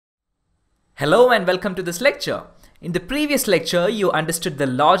Hello and welcome to this lecture. In the previous lecture, you understood the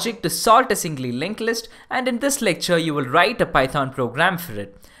logic to sort a singly linked list, and in this lecture, you will write a Python program for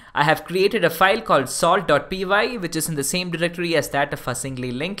it. I have created a file called sort.py, which is in the same directory as that of a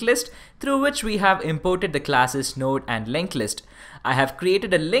singly linked list, through which we have imported the classes node and linked list. I have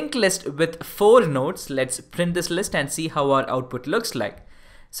created a linked list with 4 nodes. Let's print this list and see how our output looks like.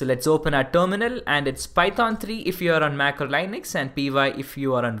 So let's open our terminal, and it's Python 3 if you are on Mac or Linux and py if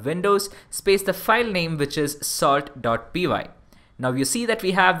you are on Windows, space the file name which is sort.py. Now you see that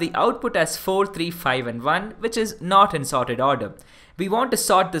we have the output as 4, 3, 5 and 1, which is not in sorted order. We want to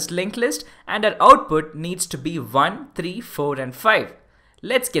sort this linked list and our output needs to be 1, 3, 4 and 5.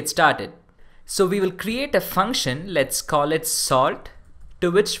 Let's get started. So we will create a function, let's call it sort,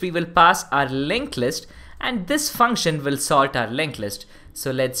 to which we will pass our linked list, and this function will sort our linked list. So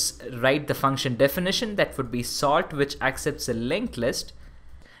let's write the function definition. That would be sort, which accepts a linked list.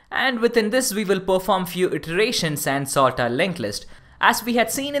 And within this, we will perform few iterations and sort our linked list. As we had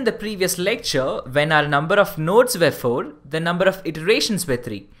seen in the previous lecture, when our number of nodes were 4, the number of iterations were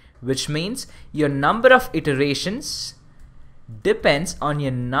 3, which means your number of iterations depends on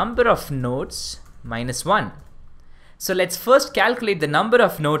your number of nodes minus 1. So let's first calculate the number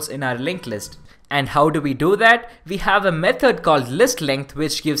of nodes in our linked list. And how do we do that? We have a method called listLength,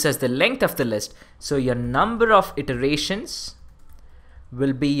 which gives us the length of the list. So your number of iterations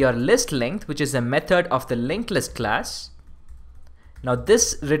will be your listLength, which is a method of the linked list class. Now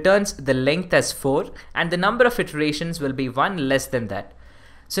this returns the length as 4, and the number of iterations will be 1 less than that.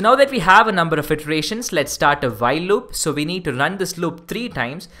 So now that we have a number of iterations, let's start a while loop. So we need to run this loop 3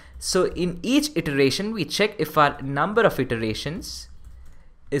 times. So in each iteration, we check if our number of iterations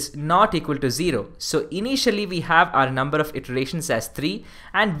is not equal to 0. So initially we have our number of iterations as 3,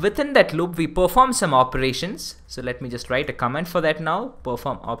 and within that loop we perform some operations. So let me just write a comment for that now,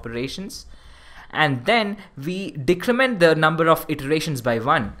 perform operations, and then we decrement the number of iterations by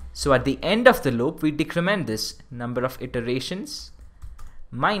 1. So at the end of the loop we decrement this number of iterations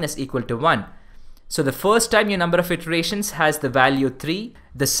minus equal to 1. So the first time your number of iterations has the value 3,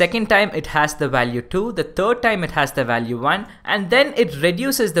 the second time it has the value 2, the third time it has the value 1, and then it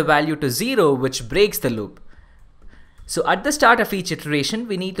reduces the value to 0, which breaks the loop. So at the start of each iteration,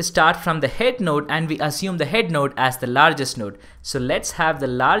 we need to start from the head node, and we assume the head node as the largest node. So let's have the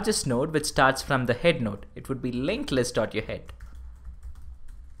largest node which starts from the head node. It would be linked list.yourhead.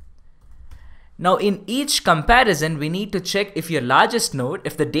 Now in each comparison, we need to check if your largest node,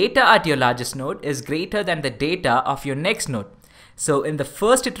 if the data at your largest node is greater than the data of your next node. So in the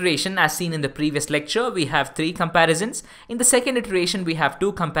first iteration, as seen in the previous lecture, we have 3 comparisons. In the second iteration, we have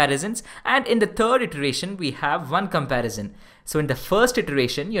 2 comparisons. And in the third iteration, we have 1 comparison. So in the first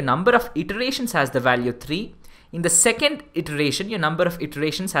iteration, your number of iterations has the value 3. In the second iteration, your number of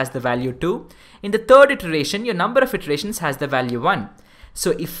iterations has the value 2. In the third iteration, your number of iterations has the value 1.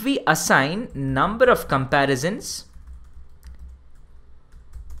 So if we assign number of comparisons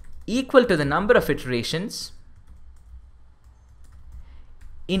equal to the number of iterations,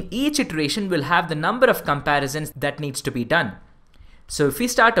 in each iteration we'll have the number of comparisons that needs to be done. So if we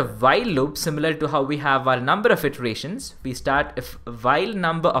start a while loop similar to how we have our number of iterations, we start if while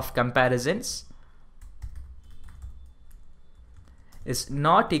number of comparisons is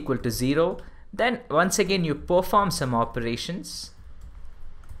not equal to 0, then once again you perform some operations,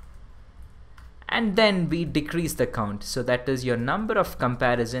 and then we decrease the count. So that is your number of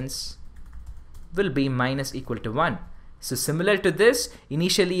comparisons will be minus equal to 1. So similar to this,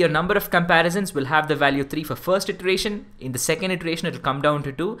 initially your number of comparisons will have the value 3 for first iteration. In the second iteration it will come down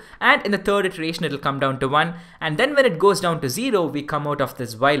to 2, and in the third iteration it will come down to 1, and then when it goes down to 0 we come out of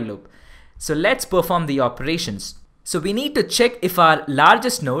this while loop. So let's perform the operations. So we need to check if our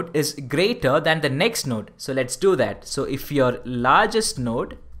largest node is greater than the next node. So let's do that. So if your largest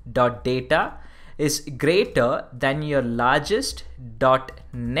node dot data is greater than your largest dot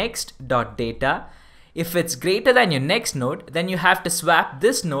next dot data, if it's greater than your next node, then you have to swap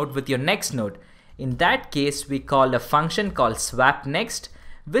this node with your next node. In that case, we call a function called swap next,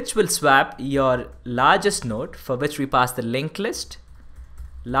 which will swap your largest node, for which we pass the linked list,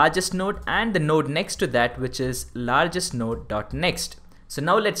 largest node, and the node next to that, which is largest node dot next. So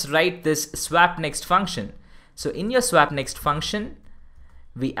now let's write this swap next function. So in your swap next function,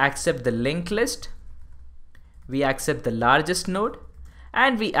 we accept the linked list, we accept the largest node,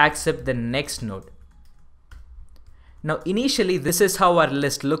 and we accept the next node. Now initially this is how our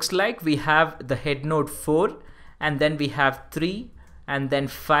list looks like. We have the head node 4, and then we have 3, and then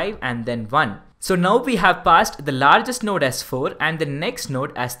 5, and then 1. So now we have passed the largest node as 4 and the next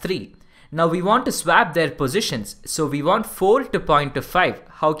node as 3. Now we want to swap their positions. So we want 4 to point to 5.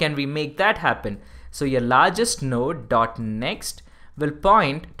 How can we make that happen? So your largest node dot next will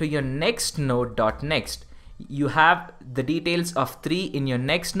point to your next node dot next. You have the details of 3 in your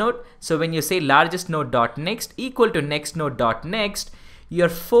next node. So when you say largest node dot next equal to next node dot next, your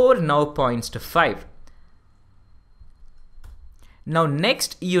 4 now points to 5. Now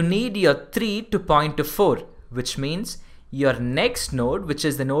next you need your 3 to point to 4, which means your next node, which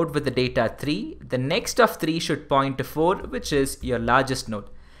is the node with the data 3, the next of 3 should point to 4, which is your largest node.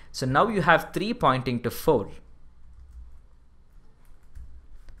 So now you have 3 pointing to 4.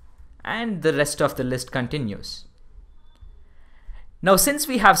 And the rest of the list continues. Now since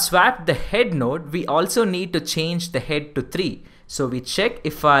we have swapped the head node, we also need to change the head to 3. So we check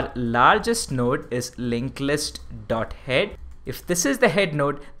if our largest node is linked list.head. If this is the head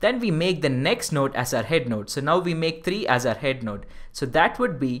node, then we make the next node as our head node. So now we make 3 as our head node. So that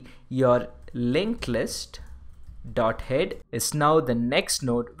would be your linked list dot head is now the next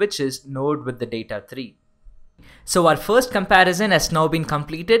node, which is node with the data 3. So our first comparison has now been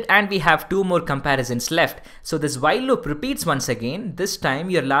completed and we have 2 more comparisons left. So this while loop repeats once again. This time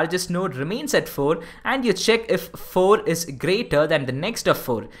your largest node remains at 4 and you check if 4 is greater than the next of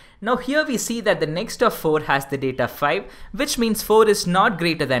 4. Now here we see that the next of 4 has the data 5, which means 4 is not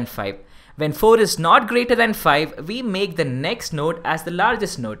greater than 5. When 4 is not greater than 5, we make the next node as the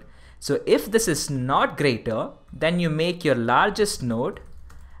largest node. So if this is not greater, then you make your largest node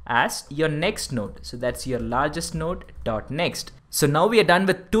as your next node. So that's your largest node dot next. So now we are done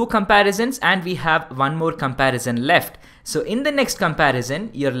with 2 comparisons and we have 1 more comparison left. So in the next comparison,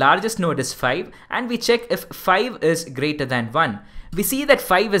 your largest node is 5 and we check if 5 is greater than 1. We see that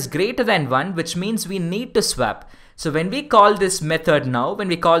 5 is greater than 1, which means we need to swap. So when we call this method now, when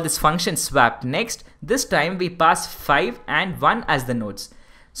we call this function swap next, this time we pass 5 and 1 as the nodes.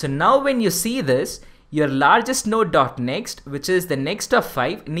 So now when you see this, your largest node dot next, which is the next of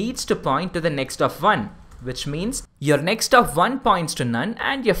 5, needs to point to the next of 1, which means your next of 1 points to none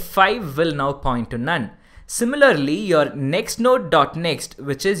and your 5 will now point to none. Similarly, your next node dot next,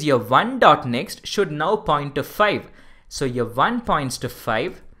 which is your 1 dot next, should now point to 5. So your 1 points to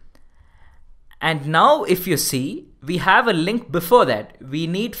 5. And now if you see, we have a link before that. We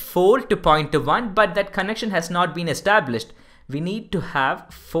need 4 to point to 1, but that connection has not been established. We need to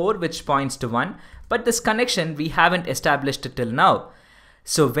have 4 which points to 1, but this connection we haven't established it till now.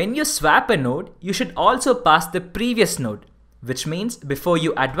 So when you swap a node, you should also pass the previous node, which means before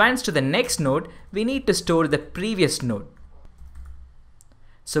you advance to the next node, we need to store the previous node.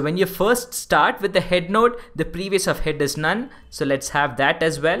 So when you first start with the head node, the previous of head is none. So let's have that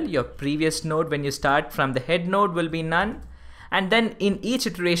as well. Your previous node when you start from the head node will be none. And then in each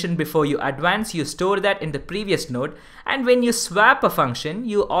iteration before you advance, you store that in the previous node. And when you swap a function,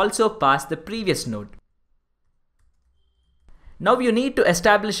 you also pass the previous node. Now you need to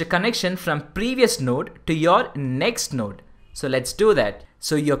establish a connection from previous node to your next node. So let's do that.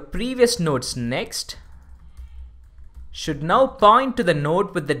 So your previous node's next should now point to the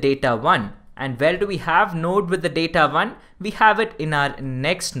node with the data 1. And where do we have node with the data 1? We have it in our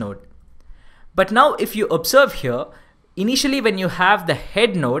next node. But now if you observe here, initially when you have the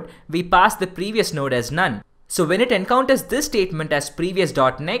head node, we pass the previous node as none. So when it encounters this statement as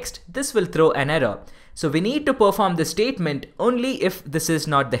previous.next, this will throw an error. So we need to perform this statement only if this is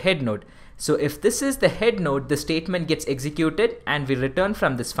not the head node. So if this is the head node, the statement gets executed and we return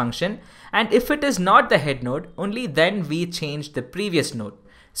from this function. And if it is not the head node, only then we change the previous node.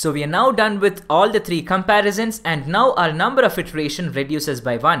 So we are now done with all the 3 comparisons and now our number of iteration reduces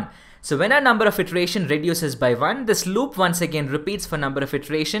by 1. So when our number of iteration reduces by 1, this loop once again repeats for number of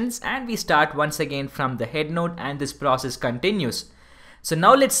iterations and we start once again from the head node and this process continues. So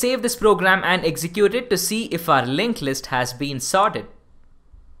now let's save this program and execute it to see if our linked list has been sorted.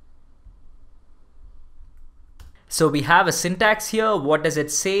 So we have a syntax here. What does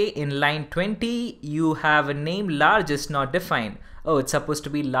it say? In line 20, you have a name largest not defined. Oh, it's supposed to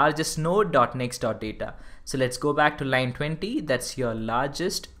be largest node.next.data. So let's go back to line 20. That's your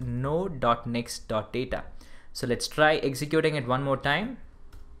largest node.next.data. So let's try executing it one more time.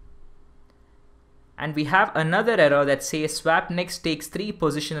 And we have another error that says swap next takes 3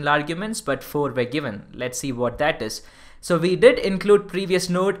 positional arguments, but 4 were given. Let's see what that is. So we did include previous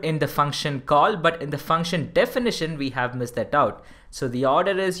node in the function call, but in the function definition, we have missed that out. So the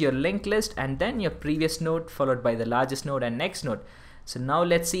order is your linked list and then your previous node followed by the largest node and next node. So now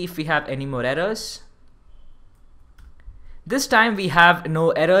let's see if we have any more errors. This time we have no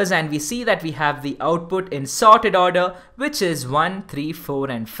errors and we see that we have the output in sorted order, which is 1, 3,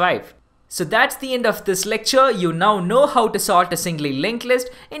 4 and 5. So that's the end of this lecture. You now know how to sort a singly linked list.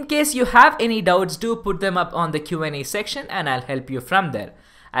 In case you have any doubts, do put them up on the Q&A section and I'll help you from there.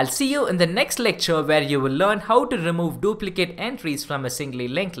 I'll see you in the next lecture where you will learn how to remove duplicate entries from a singly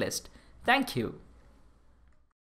linked list. Thank you.